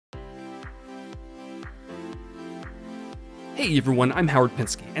Hey everyone, I'm Howard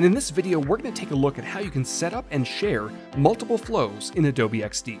Pinsky, and in this video we're going to take a look at how you can set up and share multiple flows in Adobe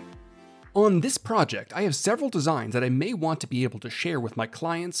XD. On this project, I have several designs that I may want to be able to share with my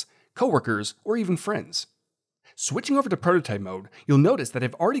clients, coworkers, or even friends. Switching over to prototype mode, you'll notice that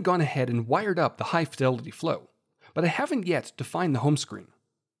I've already gone ahead and wired up the high fidelity flow, but I haven't yet defined the home screen.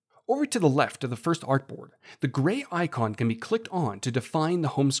 Over to the left of the first artboard, the gray icon can be clicked on to define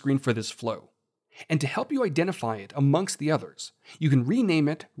the home screen for this flow. And to help you identify it amongst the others, you can rename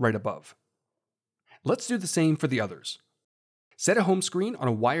it right above. Let's do the same for the others. Set a home screen on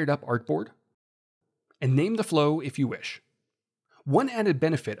a wired up artboard, and name the flow if you wish. One added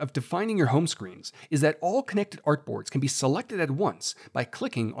benefit of defining your home screens is that all connected artboards can be selected at once by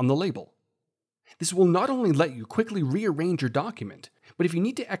clicking on the label. This will not only let you quickly rearrange your document, but if you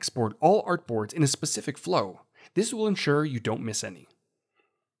need to export all artboards in a specific flow, this will ensure you don't miss any.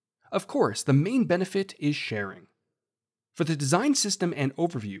 Of course, the main benefit is sharing. For the design system and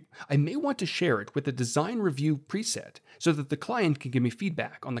overview, I may want to share it with the design review preset so that the client can give me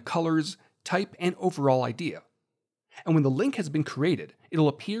feedback on the colors, type, and overall idea. And when the link has been created, it'll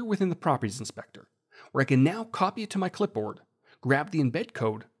appear within the Properties Inspector, where I can now copy it to my clipboard, grab the embed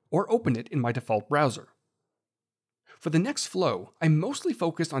code, or open it in my default browser. For the next flow, I'm mostly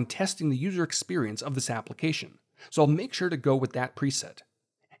focused on testing the user experience of this application, so I'll make sure to go with that preset.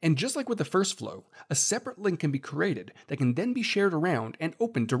 And just like with the first flow, a separate link can be created that can then be shared around and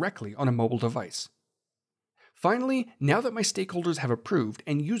opened directly on a mobile device. Finally, now that my stakeholders have approved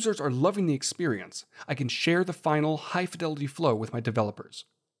and users are loving the experience, I can share the final high-fidelity flow with my developers.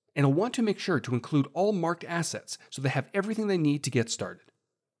 And I'll want to make sure to include all marked assets so they have everything they need to get started.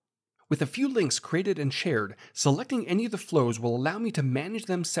 With a few links created and shared, selecting any of the flows will allow me to manage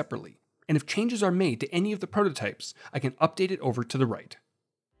them separately, and if changes are made to any of the prototypes, I can update it over to the right.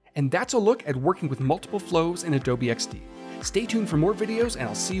 And that's a look at working with multiple flows in Adobe XD. Stay tuned for more videos, and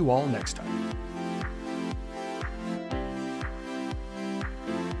I'll see you all next time.